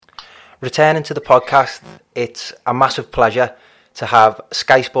Returning to the podcast, it's a massive pleasure to have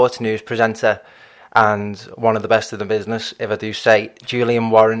Sky Sports News presenter and one of the best in the business, if I do say,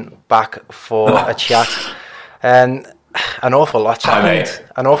 Julian Warren, back for a chat. And an awful lot's happened.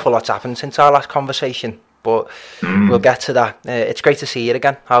 An awful lot's happened since our last conversation, but we'll get to that. It's great to see you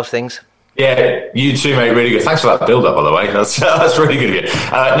again. How's things? Yeah, you too, mate. Really good. Thanks for that build-up, by the way. That's really good of you.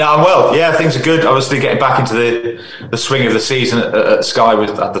 No, I'm well. Yeah, things are good. Obviously, getting back into the swing of the season at Sky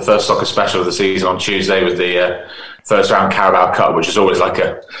with the first soccer special of the season on Tuesday with the first round Carabao Cup, which is always like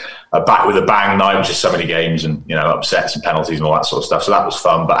a back with a bang night, with just so many games and upsets and penalties and all that sort of stuff. So that was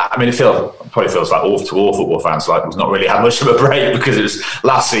fun. But I mean, it probably feels like all football fans like we've not really had much of a break because it was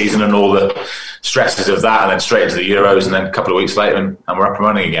last season and all the stresses of that, and then straight into the Euros, and then a couple of weeks later, and we're up and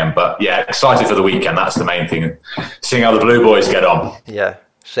running again. But yeah, excited for the weekend. That's the main thing. Seeing how the Blue Boys get on. Yeah,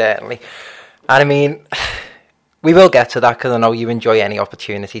 certainly. And I mean, we will get to that because I know you enjoy any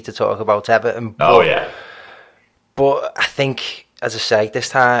opportunity to talk about Everton. But I think, as I say, this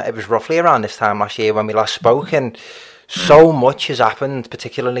time, it was roughly around this time last year when we last spoke, and so much has happened,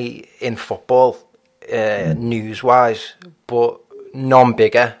 particularly in football, news-wise, but none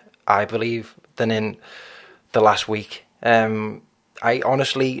bigger, I believe, than in the last week. I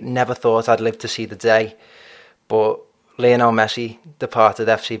honestly never thought I'd live to see the day, but Lionel Messi departed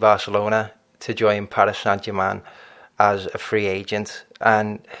FC Barcelona to join Paris Saint-Germain as a free agent,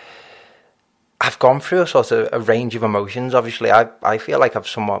 and I've gone through a range of emotions. Obviously, I feel like I've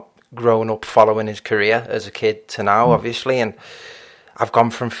somewhat grown up following his career as a kid to now, obviously, and I've gone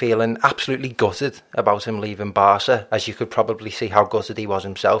from feeling absolutely gutted about him leaving Barca, as you could probably see how gutted he was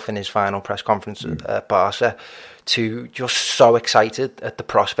himself in his final press conference at Barca, to just so excited at the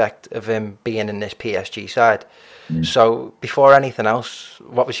prospect of him being in this PSG side. So, before anything else,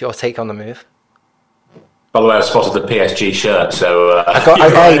 what was your take on the move? By the way, I spotted the PSG shirt, so by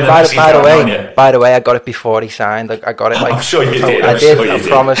the way, I got it before he signed. I got it. I'm sure you did. I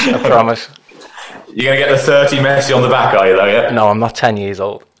promise. You're going to get the 30 Messi on the back, are you, though, yeah? No, I'm not 10 years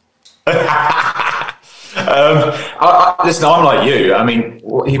old. Listen, I'm like you. I mean,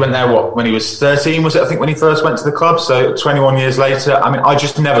 he went there, when he was 13, was it, I think, when he first went to the club? So 21 years later. I mean, I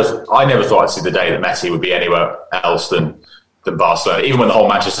never thought I'd see the day that Messi would be anywhere else than Barcelona. Even when the whole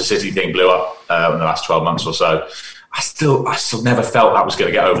Manchester City thing blew up in the last 12 months or so, I still never felt that was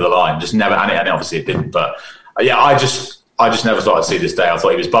going to get over the line. Just never, and obviously it didn't. But yeah, I just never thought I'd see this day. I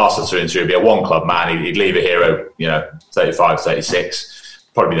thought he was Barca through and through. He'd be a one-club man. He'd leave a hero, 35, 36,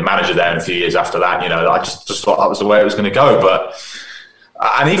 probably be the manager there in a few years after that. I just thought that was the way it was going to go. But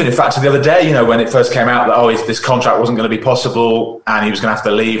and even in fact, the other day, when it first came out that this contract wasn't going to be possible and he was going to have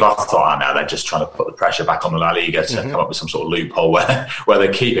to leave, I thought, no, they're just trying to put the pressure back on the La Liga to come up with some sort of loophole where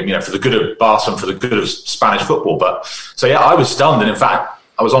they keep him, for the good of Barca and for the good of Spanish football. But so yeah, I was stunned, and in fact,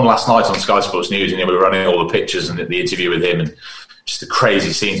 I was on last night on Sky Sports News, and we were running all the pictures and the interview with him, and just the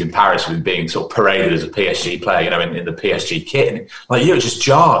crazy scenes in Paris with him being sort of paraded as a PSG player, in the PSG kit, and it just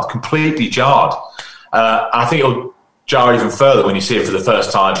completely jarred. And I think it'll jar even further when you see him for the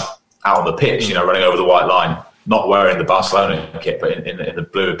first time out on the pitch, running over the white line, not wearing the Barcelona kit, but in the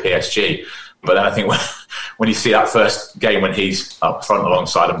blue of PSG. But then I think when you see that first game when he's up front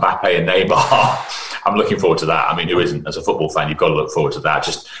alongside Mbappe and Neymar, I'm looking forward to that. I mean, who isn't? As a football fan, you've got to look forward to that.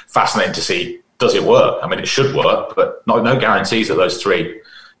 Just fascinating to see, does it work? I mean, it should work, but no guarantees that those three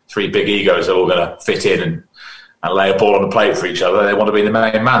big egos are all going to fit in and lay a ball on the plate for each other. They want to be the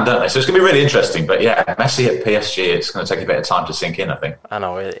main man, don't they? So it's going to be really interesting. But yeah, Messi at PSG, it's going to take a bit of time to sink in, I think. I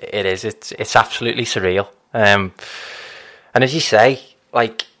know, it is. It's absolutely surreal. And as you say,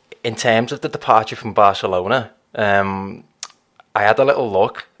 in terms of the departure from Barcelona, I had a little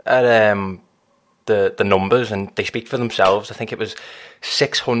look at the numbers, and they speak for themselves. I think it was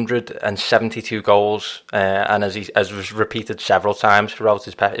 672 goals, and as was repeated several times throughout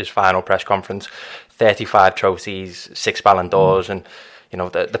his final press conference, 35 trophies, 6 Ballon d'Ors, and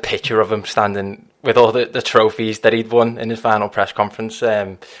the picture of him standing with all the trophies that he'd won in his final press conference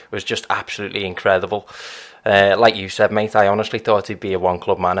was just absolutely incredible. Like you said, mate, I honestly thought he'd be a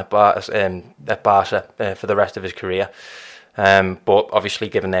one-club man at Barca for the rest of his career. But obviously,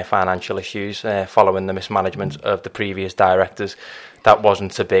 given their financial issues following the mismanagement of the previous directors, that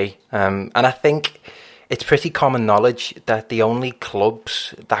wasn't to be. And I think it's pretty common knowledge that the only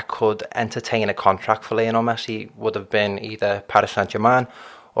clubs that could entertain a contract for Lionel Messi would have been either Paris Saint-Germain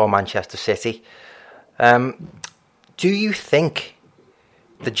or Manchester City. Do you think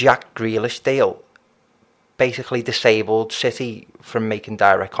the Jack Grealish deal basically disabled City from making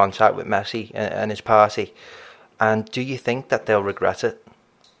direct contact with Messi and his party? And do you think that they'll regret it?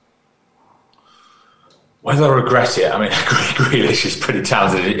 Whether I regret it, I mean, Grealish is pretty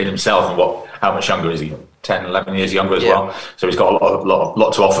talented in himself, and how much younger is he? 10, 11 years younger as well. So he's got a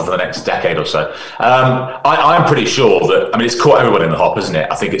lot to offer for the next decade or so. I'm pretty sure that, I mean, it's caught everybody in the hop, isn't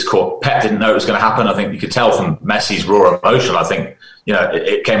it? I think it's caught, Pep didn't know it was going to happen. I think you could tell from Messi's raw emotion. I think,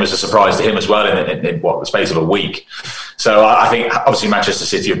 it came as a surprise to him as well in the space of a week. So I think obviously Manchester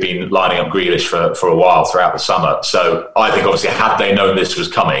City have been lining up Grealish for a while throughout the summer. So I think obviously had they known this was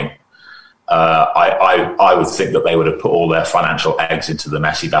coming, I would think that they would have put all their financial eggs into the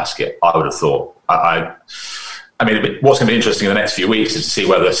Messi basket. I would have thought. I mean, what's going to be interesting in the next few weeks is to see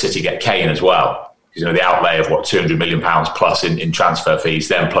whether City get Kane as well. Because the outlay of £200 million plus in transfer fees,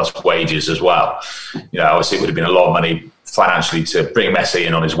 then plus wages as well. Obviously it would have been a lot of money financially to bring Messi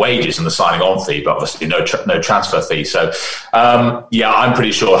in on his wages and the signing on fee, but obviously no transfer fee. So I'm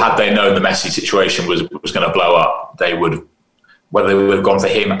pretty sure had they known the Messi situation was going to blow up, they would. Whether they would have gone for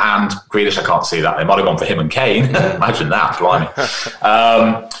him and Grealish, I can't see that. They might have gone for him and Kane. Imagine that, blimey.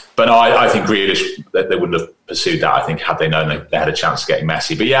 But no, I think Grealish, they wouldn't have pursued that. I think had they known they had a chance of getting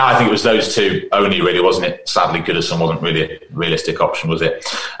Messi. But I think it was those two only, really, wasn't it? Sadly, Goodison wasn't really a realistic option, was it?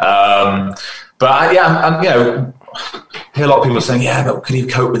 I hear a lot of people saying, but could he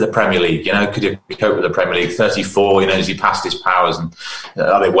cope with the Premier League? Could he cope with the Premier League? 34, is he past his powers and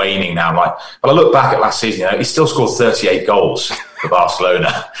are they waning now? I'm like, well, I look back at last season, he still scored 38 goals for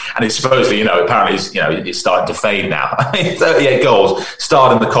Barcelona. And it's supposedly, apparently he's starting to fade now. 38 goals,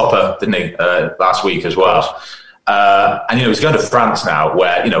 starred in the Copa, didn't he, last week as well. And he's going to France now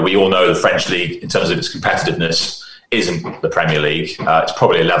where, we all know the French league in terms of its competitiveness isn't the Premier League. It's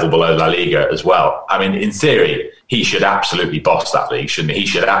probably a level below La Liga as well. I mean, in theory, he should absolutely boss that league, shouldn't he? He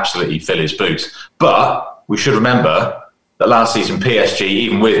should absolutely fill his boots. But we should remember that last season, PSG,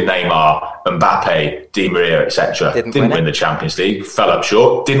 even with Neymar, Mbappe, Di Maria, etc., didn't win the Champions League, fell up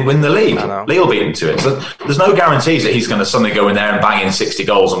short, didn't win the league. Lille beat him to it. So there's no guarantees that he's going to suddenly go in there and bang in 60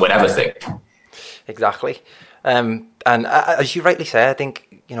 goals and win everything. Exactly. And as you rightly say, I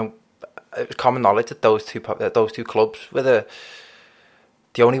think, it's common knowledge that those two clubs were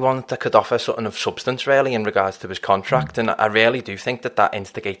the only ones that could offer something of substance, really, in regards to his contract. And I really do think that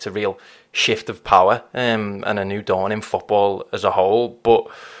instigates a real shift of power and a new dawn in football as a whole. But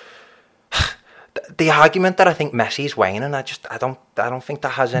the argument that I think Messi's waning, I don't think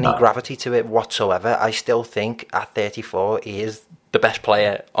that has any gravity to it whatsoever. I still think at 34 he is the best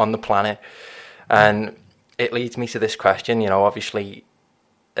player on the planet, and it leads me to this question. Obviously,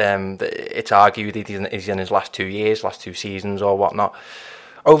 it's argued he's in his last 2 seasons or whatnot.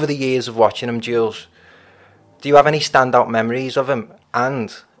 Over the years of watching him, Jules, do you have any standout memories of him?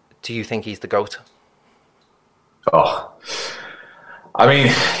 And do you think he's the GOAT? Oh, I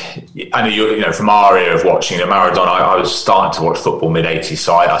mean, I know from our era of watching Maradona, I was starting to watch football mid-80s,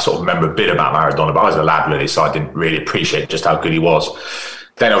 so I sort of remember a bit about Maradona, but I was a lad really, so I didn't really appreciate just how good he was.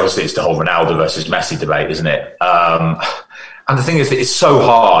 Then obviously it's the whole Ronaldo versus Messi debate, isn't it? And the thing is that it's so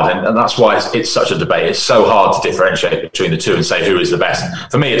hard, and that's why it's such a debate. It's so hard to differentiate between the two and say who is the best.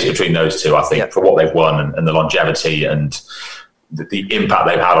 For me, it's between those two, I think, for what they've won and the longevity and the impact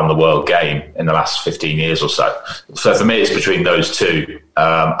they've had on the world game in the last 15 years or so. So for me, it's between those two.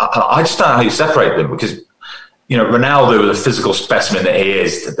 I just don't know how you separate them because, Ronaldo, the physical specimen that he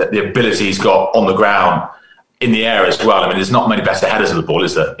is, the ability he's got on the ground, in the air as well. I mean, there's not many better headers of the ball,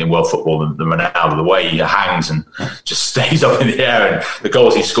 is there, in world football than Ronaldo? The way he hangs and just stays up in the air, and the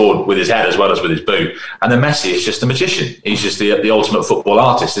goals he scored with his head as well as with his boot. And then Messi is just a magician. He's just the ultimate football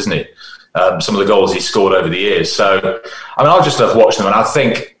artist, isn't he? Some of the goals he's scored over the years. So, I mean, I just love watching them, and I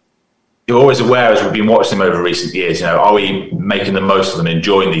think you're always aware as we've been watching them over recent years. Are we making the most of them,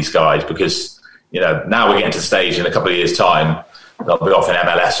 enjoying these guys? Because now we're getting to the stage in a couple of years' time, they'll be off in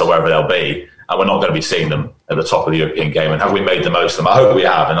MLS or wherever they'll be. And we're not going to be seeing them at the top of the European game. And have we made the most of them? I hope we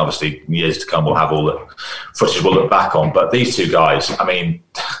have. And obviously, in years to come, we'll have all the footage we'll look back on. But these two guys, I mean,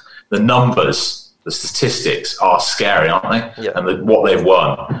 the numbers, the statistics are scary, aren't they? Yeah. And what they've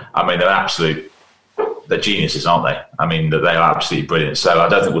won, I mean, they're geniuses, aren't they? I mean, they are absolutely brilliant. So I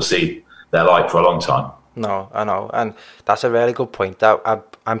don't think we'll see their like for a long time. No, I know. And that's a really good point.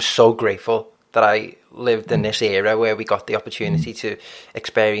 I'm so grateful that I lived in this era where we got the opportunity to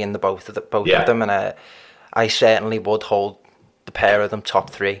experience both of them, and I certainly would hold the pair of them top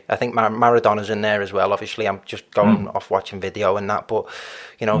three. I think Maradona's in there as well. Obviously, I'm just going off watching video and that, but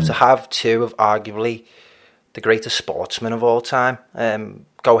to have two of arguably the greatest sportsmen of all time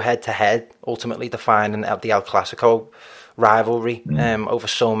go head to head, ultimately defining the El Clasico rivalry over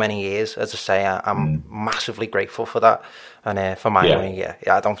so many years. As I say, I'm massively grateful for that, and for my money,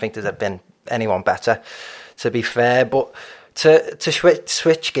 I don't think there's been anyone better, to be fair. But to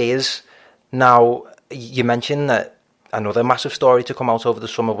switch gears now, you mentioned that another massive story to come out over the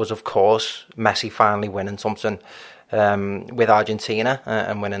summer was, of course, Messi finally winning something with Argentina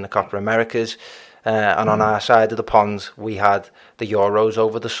and winning the Copa Americas. And on our side of the pond, we had the Euros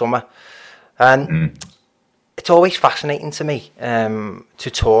over the summer. And it's always fascinating to me to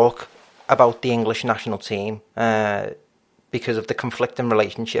talk about the English national team because of the conflicting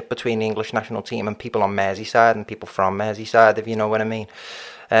relationship between the English national team and people on Merseyside and people from Merseyside, if you know what I mean.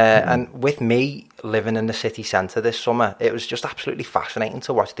 And with me living in the city centre this summer, it was just absolutely fascinating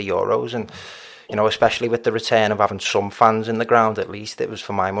to watch the Euros. And, you know, especially with the return of having some fans in the ground, at least, it was,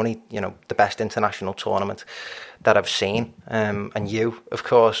 for my money, you know, the best international tournament that I've seen. And you, of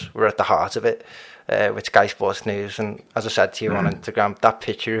course, were at the heart of it with Sky Sports News. And as I said to you on Instagram, that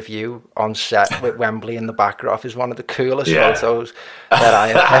picture of you on set with Wembley in the backdrop is one of the coolest photos that I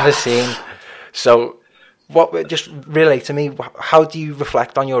have ever seen. So, just relate to me, how do you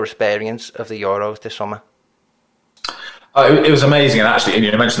reflect on your experience of the Euros this summer? It was amazing, and actually,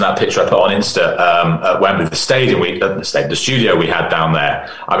 you mentioned that picture I put on Insta at Wembley, the studio we had down there.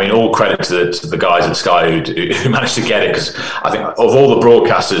 I mean, all credit to the guys at Sky who managed to get it, because I think of all the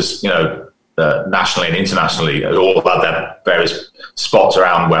broadcasters, you know, nationally and internationally, all had their various spots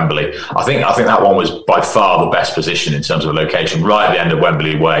around Wembley. I think that one was by far the best position in terms of location, right at the end of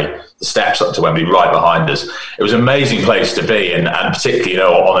Wembley Way, the steps up to Wembley, right behind us. It was an amazing place to be, and particularly, you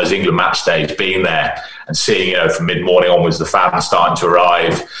know, on those England match days, being there and seeing, you know, from mid-morning onwards, the fans starting to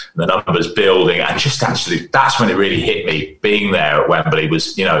arrive, the numbers building, and just actually, that's when it really hit me. Being there at Wembley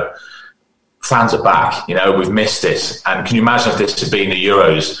was, you know, fans are back. You know, we've missed it, and can you imagine if this had been the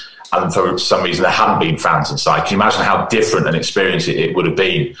Euros? And for some reason there hadn't been fans inside. Can you imagine how different an experience it would have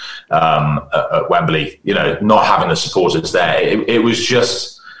been at Wembley? You know, not having the supporters there, it was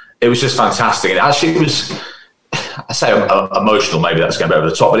just fantastic. And actually, it was, I say emotional. Maybe that's going to be over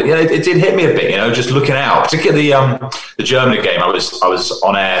the top, but it did hit me a bit. You know, just looking out, particularly the Germany game. I was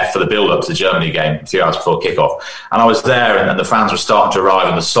on air for the build-up to the Germany game a few hours before kickoff, and I was there, and the fans were starting to arrive,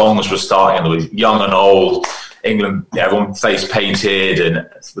 and the songs were starting, and there was young and old. England, everyone face painted and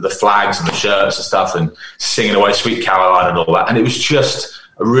with the flags and the shirts and stuff, and singing away Sweet Carlyle and all that. And it was just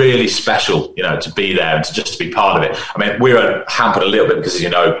really special, you know, to be there and to be part of it. I mean, we were hampered a little bit because, as you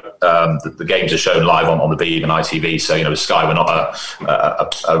know, the games are shown live on the Beeb and ITV. So, you know, with Sky, we're not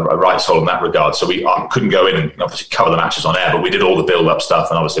a rights holder in that regard. So we couldn't go in and obviously cover the matches on air, but we did all the build-up stuff.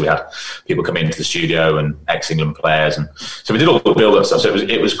 And obviously we had people come into the studio and ex-England players. And so we did all the build-up stuff. So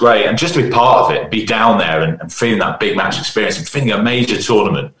it was great. And just to be part of it, be down there and feeling that big match experience and feeling a major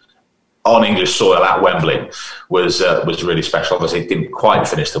tournament on English soil at Wembley was really special. Obviously, it didn't quite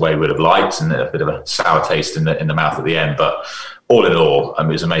finish the way we would have liked, and a bit of a sour taste in the mouth at the end. But all in all, it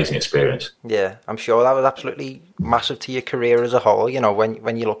was an amazing experience. Yeah, I'm sure that was absolutely massive to your career as a whole. You know,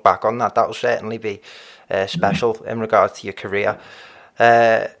 when you look back on that, that will certainly be special in regards to your career.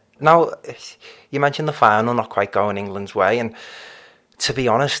 Now, you mentioned the final not quite going England's way, and to be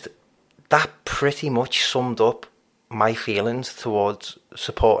honest, that pretty much summed up my feelings towards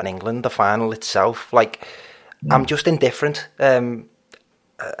supporting England, the final itself. Like, I'm just indifferent. I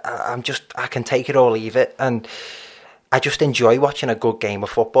can take it or leave it, and I just enjoy watching a good game of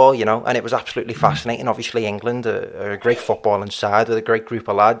football, you know, and it was absolutely fascinating. Obviously, England are a great footballing side with a great group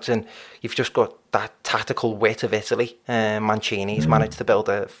of lads, and you've just got that tactical wit of Italy. Mancini's managed to build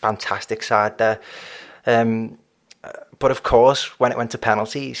a fantastic side there. But of course, when it went to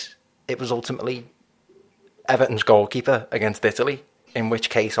penalties, it was ultimately Everton's goalkeeper against Italy, in which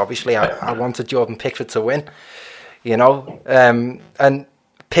case, obviously, I wanted Jordan Pickford to win, you know. And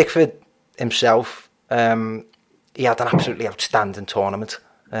Pickford himself, he had an absolutely outstanding tournament,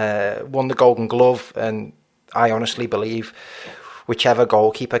 won the Golden Glove, and I honestly believe whichever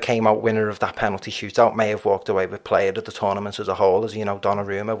goalkeeper came out winner of that penalty shootout may have walked away with player of the tournament as a whole. As you know,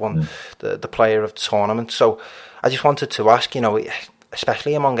 Donnarumma won the player of the tournament. So I just wanted to ask, you know,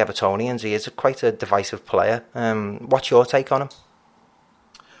 especially among Evertonians, he is quite a divisive player. What's your take on him?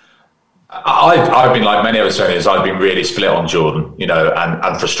 I've been like many Evertonians. I've been really split on Jordan, you know,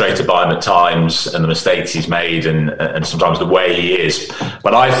 and frustrated by him at times, and the mistakes he's made, and sometimes the way he is.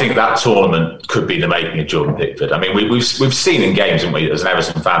 But I think that tournament could be the making of Jordan Pickford. I mean, we've seen in games, haven't we, as an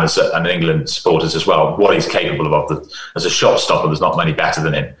Everton fan and England supporters as well, what he's capable of. As a shot stopper, there's not many better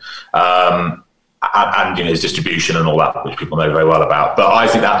than him. And you know, his distribution and all that, which people know very well about. But I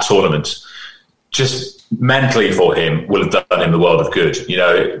think that tournament, just mentally for him, will have done him the world of good. You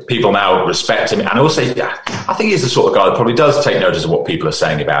know, people now respect him, and also, I think he's the sort of guy that probably does take notice of what people are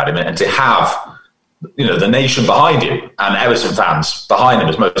saying about him, and to have, you know, the nation behind him and Everton fans behind him,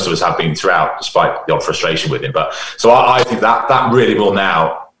 as most of us have been throughout, despite the odd frustration with him. But so I think that really will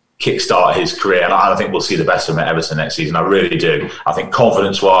now kickstart his career. And I think we'll see the best of him at Everton next season. I really do. I think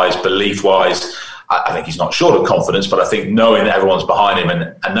confidence-wise, belief-wise, I think he's not short of confidence, but I think knowing that everyone's behind him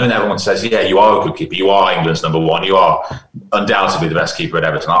and knowing that everyone says, yeah, you are a good keeper, you are England's number one, you are undoubtedly the best keeper at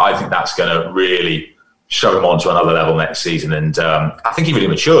Everton, I think that's going to really show him on to another level next season. And I think he really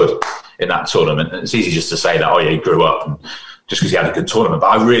matured in that tournament. And it's easy just to say that, oh yeah, he grew up and just because he had a good tournament.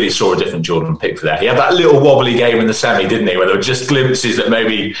 But I really saw a different Jordan Pickford there. He had that little wobbly game in the semi, didn't he? Where there were just glimpses that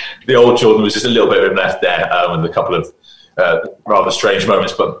maybe the old Jordan was just a little bit of him left there with a couple of rather strange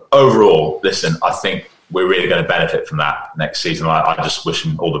moments. But overall, listen, I think we're really going to benefit from that next season. I just wish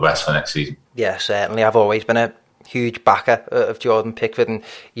him all the best for next season. Yeah, certainly. I've always been a huge backer of Jordan Pickford, and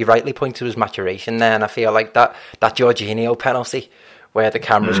you rightly point to his maturation there, and I feel like that Jorginho penalty where the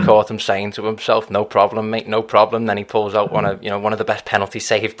cameras caught him saying to himself, "No problem, mate, no problem." Then he pulls out one of the best penalty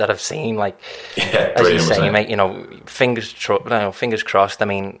saves that I've seen. Like, as you say, mate, fingers crossed. I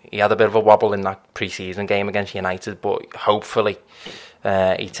mean, he had a bit of a wobble in that pre-season game against United, but hopefully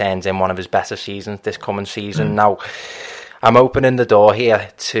he turns in one of his better seasons this coming season. Now, I'm opening the door here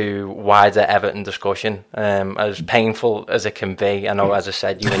to wider Everton discussion, as painful as it can be. I know, as I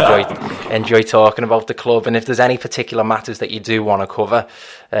said, you enjoy talking about the club, and if there's any particular matters that you do want to cover,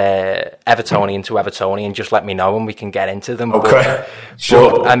 Evertonian to Evertonian, just let me know and we can get into them. Okay,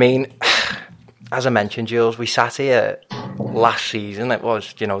 sure. But, I mean, as I mentioned, Jules, we sat here last season. It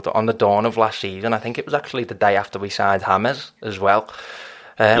was, on the dawn of last season. I think it was actually the day after we signed James as well.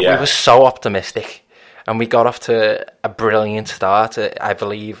 We were so optimistic. And we got off to a brilliant start. I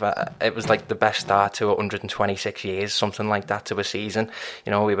believe it was like the best start to 126 years, something like that, to a season.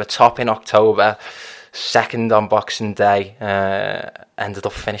 We were top in October, second on Boxing Day, ended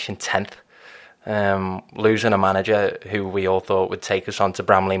up finishing 10th, losing a manager who we all thought would take us on to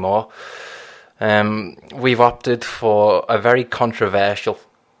Bramley Moor. We've opted for a very controversial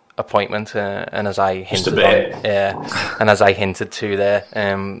appointment, and as I hinted to there,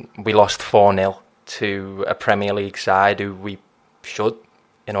 we lost 4-0. To a Premier League side who we should,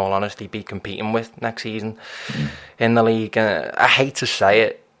 in all honesty, be competing with next season in the league. I hate to say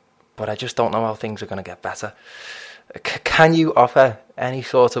it, but I just don't know how things are going to get better. Can you offer any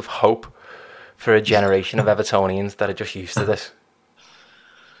sort of hope for a generation of Evertonians that are just used to this?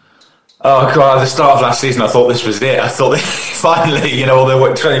 Oh God! At the start of last season, I thought this was it. I thought finally, all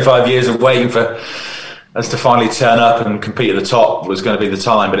the 25 years of waiting for us to finally turn up and compete at the top was going to be the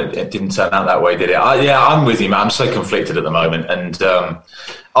time, but it didn't turn out that way, did it? I'm with you, man. I'm so conflicted at the moment, and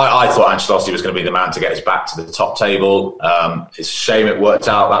I thought Ancelotti was going to be the man to get us back to the top table. It's a shame it worked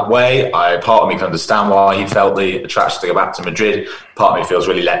out that way. Part of me can understand why he felt the attraction to go back to Madrid. Part of me feels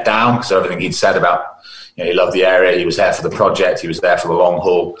really let down because everything he'd said about, he loved the area, he was there for the project, he was there for the long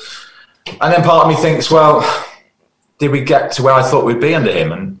haul. And then part of me thinks, well, did we get to where I thought we'd be under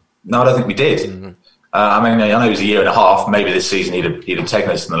him? And no, I don't think we did. Mm-hmm. I know it was a year and a half. Maybe this season he'd have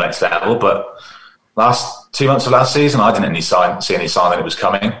taken us to the next level. But last 2 months of last season, I didn't see any sign that it was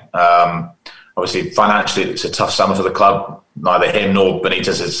coming. Obviously, financially, it's a tough summer for the club. Neither him nor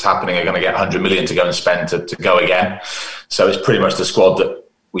Benitez is happening are going to get 100 million to go and spend to go again. So it's pretty much the squad that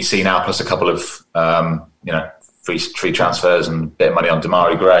we see now, plus a couple of free transfers and a bit of money on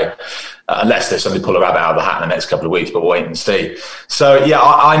Damari Gray. Unless there's somebody pull a rabbit out of the hat in the next couple of weeks, but we'll wait and see. So,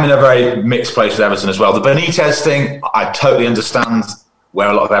 I'm in a very mixed place with Everton as well. The Benitez thing, I totally understand where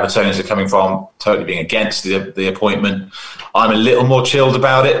a lot of Evertonians are coming from, totally being against the appointment. I'm a little more chilled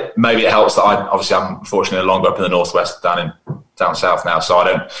about it. Maybe it helps that I'm unfortunately no longer up in the northwest, down south now, so I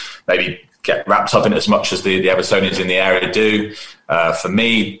don't maybe get wrapped up in it as much as the Evertonians in the area do. For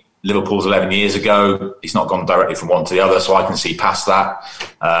me, Liverpool's 11 years ago. He's not gone directly from one to the other, so I can see past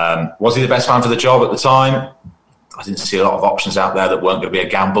that. Was he the best man for the job at the time? I didn't see a lot of options out there that weren't going to be a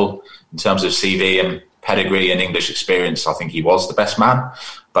gamble in terms of CV and pedigree and English experience. I think he was the best man,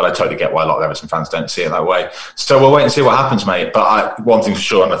 but I totally get why a lot of Everton fans don't see it that way. So we'll wait and see what happens, mate. But one thing for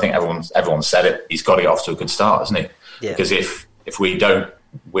sure, and I think everyone said it, he's got to get off to a good start, hasn't he? Yeah. Because if we don't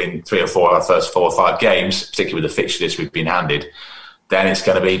win 3 or 4 of our first 4 or 5 games, particularly with the fixture list we've been handed, then it's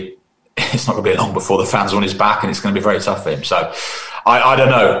not going to be long before the fans are on his back, and it's going to be very tough for him. So I don't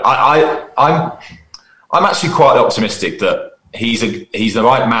know. I'm actually quite optimistic that he's the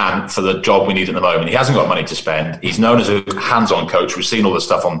right man for the job we need at the moment. He hasn't got money to spend. He's known as a hands-on coach. We've seen all the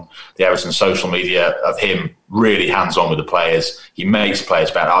stuff on the Everton social media of him really hands-on with the players. He makes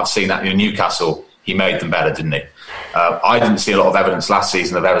players better. I've seen that in Newcastle. He made them better, didn't he? I didn't see a lot of evidence last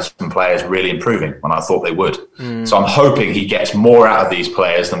season of Everton players really improving when I thought they would. So I'm hoping he gets more out of these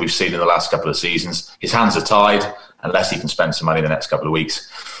players than we've seen in the last couple of seasons. His hands are tied unless he can spend some money in the next couple of weeks.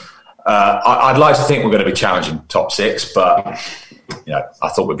 I'd like to think we're going to be challenging top 6, but I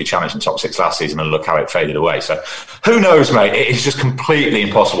thought we'd be challenging top 6 last season, and look how it faded away. So who knows, mate? It's just completely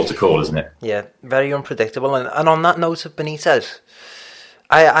impossible to call, isn't it? Yeah, very unpredictable. And on that note of Benitez,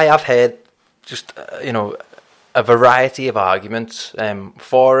 I have heard just a variety of arguments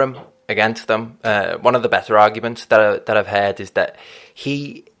for him, against them. One of the better arguments that I've heard is that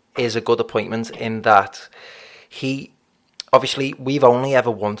he is a good appointment in that obviously we've only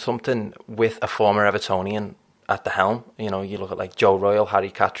ever won something with a former Evertonian at the helm. You look at like Joe Royle,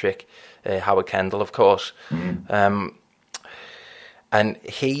 Harry Catterick, Howard Kendall, of course. And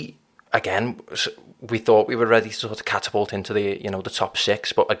he, again, we thought we were ready to sort of catapult into the the top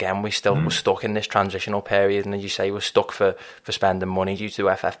 6, but again we still were stuck in this transitional period, and as you say, we're stuck for spending money due to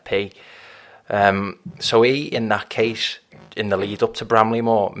FFP. So he, in that case, in the lead up to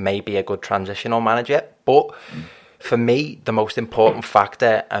Bramley-Moore, may be a good transitional manager. But for me, the most important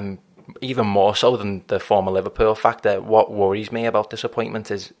factor, and even more so than the former Liverpool factor, what worries me about this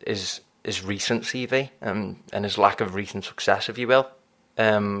appointment is recent CV and his lack of recent success, if you will.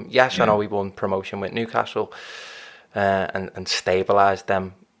 Yes, I know we won promotion with Newcastle and stabilised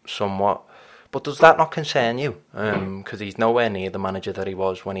them somewhat. But does that not concern you? Because he's nowhere near the manager that he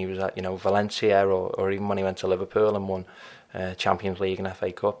was when he was at Valencia or even when he went to Liverpool and won Champions League and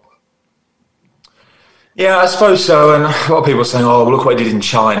FA Cup. Yeah, I suppose so. And a lot of people are saying, "Oh, well, look what he did in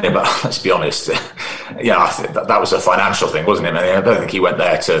China." But let's be honest, I think that was a financial thing, wasn't it? I don't think he went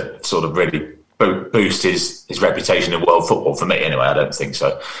there to sort of really boost his reputation in world football. For me, anyway, I don't think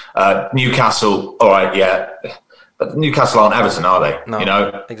so. Newcastle, all right, yeah, but Newcastle aren't Everton, are they?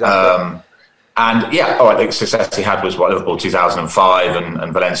 No, exactly. And yeah, all right, the success he had was Liverpool 2005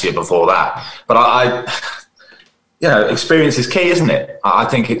 and Valencia before that. But experience is key, isn't it? I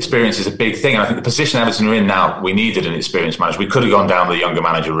think experience is a big thing. And I think the position Everton are in now, we needed an experienced manager. We could have gone down the younger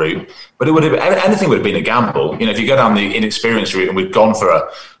manager route, but anything would have been a gamble. If you go down the inexperienced route and we'd gone for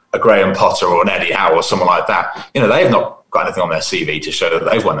a Graham Potter or an Eddie Howe or someone like that, they've not got anything on their CV to show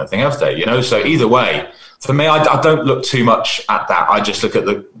that they've won anything, have they? So either way, for me, I don't look too much at that. I just look at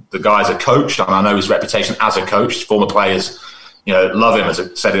the guy as a coach, and I know his reputation as a coach. His former players, love him. As I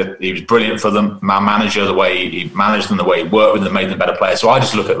said, he was brilliant for them. Manager, the way he managed them, the way he worked with them, made them better players. So I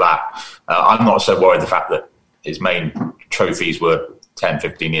just look at that. I'm not so worried the fact that his main trophies were 10,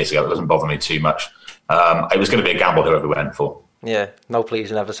 15 years ago. It doesn't bother me too much. It was going to be a gamble whoever we went for. Yeah, no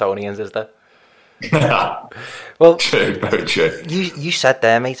pleasing Evertonians, is there? Well, true, very true. You said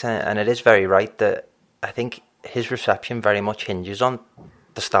there, mate, and it is very right that I think his reception very much hinges on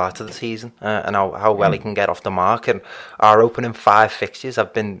the start of the season and how well he can get off the mark. And our opening 5 fixtures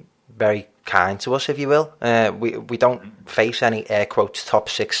have been very kind to us, if you will. We don't face any air quotes top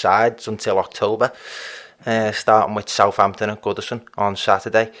 6 sides until October, starting with Southampton at Goodison on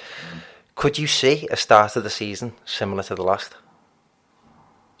Saturday. Could you see a start of the season similar to the last?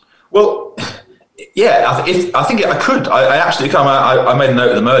 Well, yeah, I think I could. I absolutely can. I made a note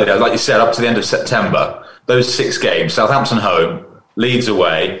of them earlier. Like you said, up to the end of September, those 6 games: Southampton home, Leeds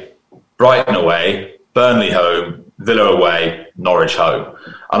away, Brighton away, Burnley home, Villa away, Norwich home.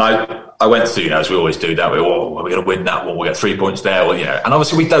 And I went through, as we always do, that we're going to win that one. We'll get 3 points there. Well, and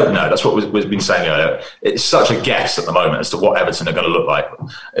obviously we don't know. That's what we've been saying earlier. It's such a guess at the moment as to what Everton are going to look like.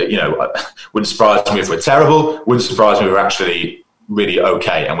 Wouldn't surprise me if we're terrible. Wouldn't surprise me if we're actually really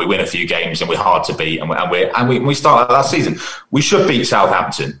okay, and we win a few games, and we're hard to beat, and we start last season. We should beat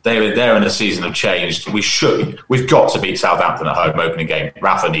Southampton. They're in a season of change. We've got to beat Southampton at home opening game.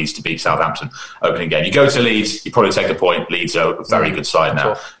 Rafa needs to beat Southampton opening game. You go to Leeds, you probably take a point. Leeds are a very good side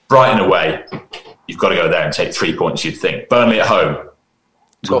now. Brighton away, you've got to go there and take 3 points. You'd think. Burnley at home,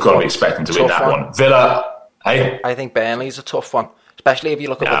 we've got to be expecting to win that one. Villa, hey, I think Burnley's a tough one, especially if you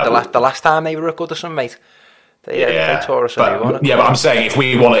look at the last time they were at Goodison, mate. They tore us but I'm saying if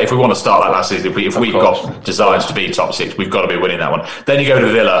we want to start like last season, if we've got desires to be top 6, we've got to be winning that one. Then you go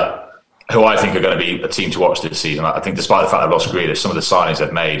to Villa, who I think are going to be a team to watch this season. I think despite the fact they've lost Grealish, some of the signings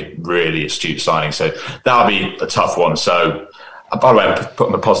they've made, really astute signings. So that'll be a tough one. So, by the way, I'm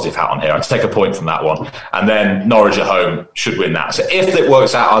putting a positive hat on here. I'd take a point from that one. And then Norwich at home should win that. So if it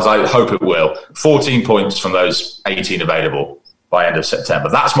works out as I hope it will, 14 points from those 18 available by end of September.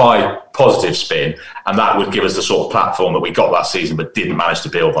 That's my positive spin, and that would give us the sort of platform that we got last season but didn't manage to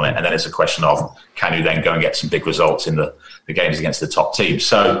build on it. And then it's a question of, can you then go and get some big results in the games against the top teams?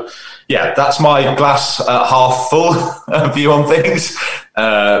 So, yeah, that's my glass half full view on things.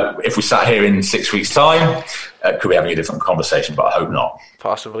 If we sat here in 6 weeks' time, could be having a different conversation, but I hope not.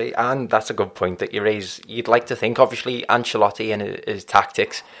 Possibly, and that's a good point that you raise. You'd like to think, obviously, Ancelotti and his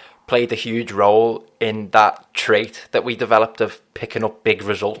tactics played a huge role in that trait that we developed of picking up big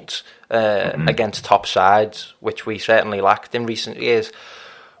results against top sides, which we certainly lacked in recent years.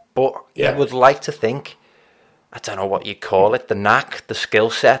 But I would like to think, I don't know what you call it, the knack, the skill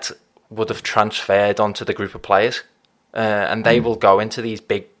set would have transferred onto the group of players, and they will go into these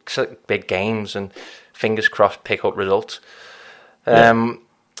big games and fingers crossed pick up results.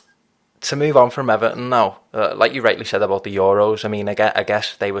 To move on from Everton now, like you rightly said about the Euros, I mean, I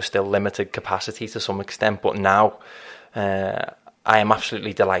guess they were still limited capacity to some extent, but now I am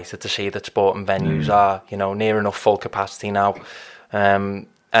absolutely delighted to see that sporting venues are, near enough full capacity now.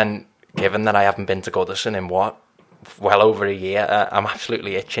 And given that I haven't been to Goodison in well over a year, I'm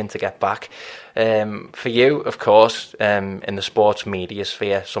absolutely itching to get back. For you, of course, in the sports media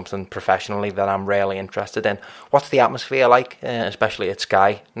sphere, something professionally that I'm really interested in. What's the atmosphere like, especially at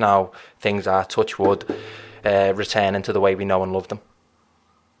Sky, now things are, touch wood, returning to the way we know and love them?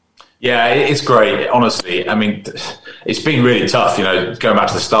 Yeah, it's great, honestly. I mean, it's been really tough, going back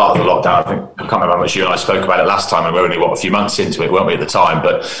to the start of the lockdown. I can't remember how much you and I spoke about it last time, and we were only, a few months into it, weren't we, at the time?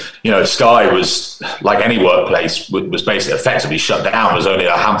 But, Sky was, like any workplace, was basically effectively shut down. There was only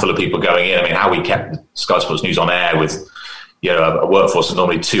a handful of people going in. I mean, how we kept Sky Sports News on air with, a workforce of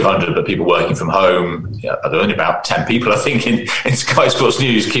normally 200, but people working from home. There were only about 10 people, I think, in Sky Sports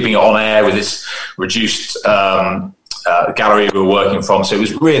News, keeping it on air with this reduced gallery we were working from. So it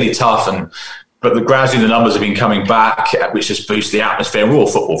was really tough, but gradually the numbers have been coming back, which just boosts the atmosphere. We're all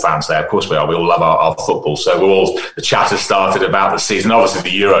football fans there, of course we are. We all love our football. So the chat has started about the season. Obviously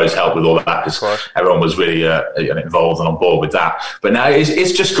the Euros helped with all of that because everyone was really involved and on board with that. But now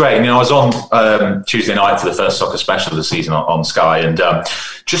it's just great. I was on Tuesday night for the first soccer special of the season on Sky, and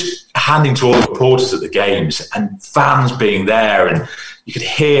just handing to all the reporters at the games and fans being there, and you could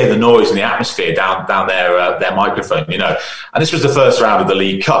hear the noise and the atmosphere down their microphone, And this was the first round of the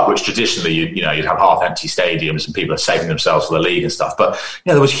League Cup, which traditionally, you'd have half-empty stadiums and people are saving themselves for the league and stuff. But,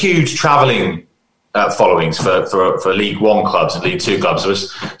 there was huge travelling followings for League One clubs and League Two clubs. There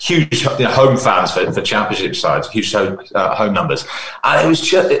was huge home fans for Championship sides, huge home numbers. And it was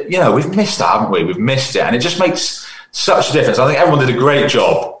just, we've missed that, haven't we? We've missed it. And it just makes such a difference. I think everyone did a great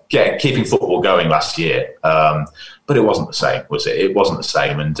job keeping football going last year. But it wasn't the same, was it? It wasn't the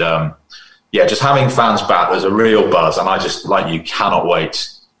same. And just having fans back, there's a real buzz. And I just, like you, cannot wait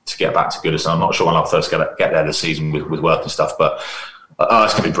to get back to Goodison. I'm not sure when I'll first get there this season with work and stuff, but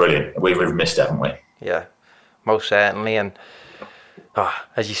it's going to be brilliant. We've missed it, haven't we? Yeah, most certainly. And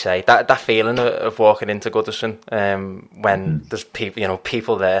as you say, that feeling of walking into Goodison when there's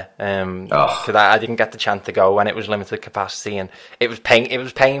people there. Because I didn't get the chance to go when it was limited capacity, and it was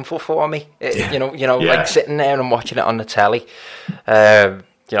painful for me. Like sitting there and watching it on the telly.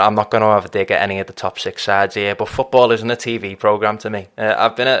 I'm not going to have a dig at any of the top six sides here, but football isn't a TV program to me.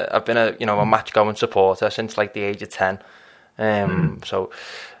 I've been a match going supporter since like the age of 10. So.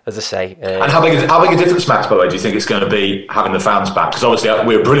 As I say, and how big a difference, Max, by the way, do you think it's going to be having the fans back? Because obviously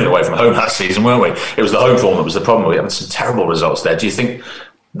we were brilliant away from home last season, weren't we? It was the home form that was the problem. We had some terrible results there. Do you think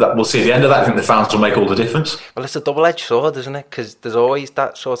that we'll see at the end of that? I think the fans will make all the difference. Well, it's a double-edged sword, isn't it? Because there's always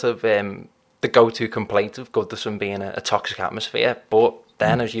that sort of the go-to complaint of Goodison being a toxic atmosphere. But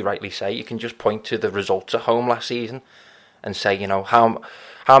then, as you rightly say, you can just point to the results at home last season and say,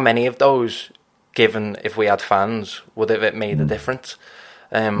 how many of those, given if we had fans, would have it made a difference?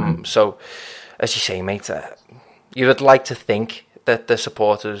 So, as you say, mate, you would like to think that the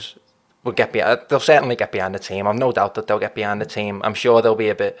supporters will they'll certainly get behind the team. I've no doubt that they'll get behind the team. I'm sure they'll be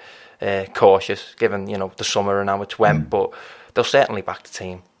a bit cautious, given, the summer and how it's went, but they'll certainly back the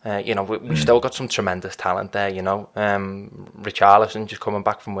team. We've still got some tremendous talent there, Richarlison just coming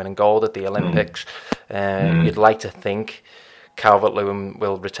back from winning gold at the Olympics. You'd like to think Calvert-Lewin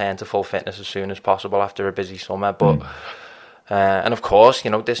will return to full fitness as soon as possible after a busy summer, but... and of course,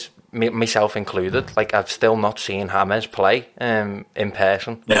 this myself included, like I've still not seen James play in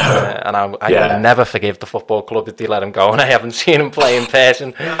person, and I will never forgive the football club if they let him go, and I haven't seen him play in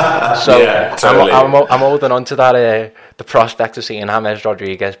person. So totally. I'm holding on to that the prospect of seeing James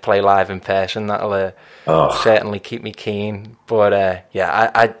Rodriguez play live in person. That'll certainly keep me keen. But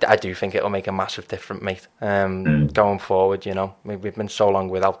I do think it'll make a massive difference, mate. Going forward, we've been so long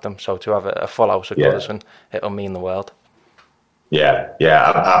without them, so to have a full house at Goodison, it'll mean the world. Yeah,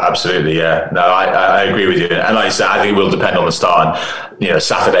 absolutely. Yeah, no, I agree with you. And like I said, I think it will depend on the start. And,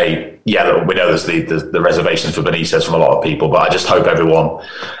 Saturday, we know there's the reservations for Benitez from a lot of people, but I just hope everyone,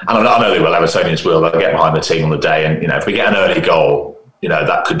 and I know they will, Evertonians will, they'll get behind the team on the day. And, if we get an early goal,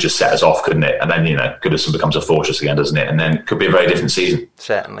 that could just set us off, couldn't it? And then, Goodison becomes a fortress again, doesn't it? And then it could be a very different season.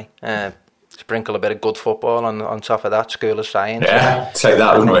 Certainly. sprinkle a bit of good football on top of that, School of Science. Yeah, take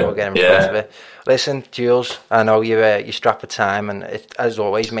that, wouldn't we? We'll get in front of it. Listen, Jules, I know you're strapped for time, and as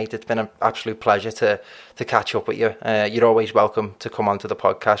always, mate, it's been an absolute pleasure to catch up with you. You're always welcome to come onto the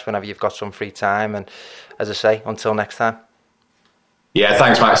podcast whenever you've got some free time, and as I say, until next time. Yeah,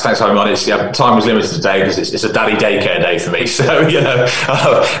 thanks, Max. Thanks for having me on. Time was limited today because it's a daddy daycare day for me. So,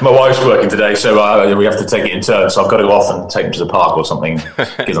 my wife's working today, so we have to take it in turns. So I've got to go off and take them to the park or something,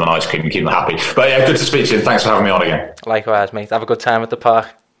 give them an ice cream and keep them happy. But yeah, good to speak to you. Thanks for having me on again. Likewise, mate. Have a good time at the park.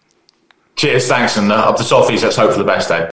 Cheers, thanks. And up the softies, let's hope for the best, eh?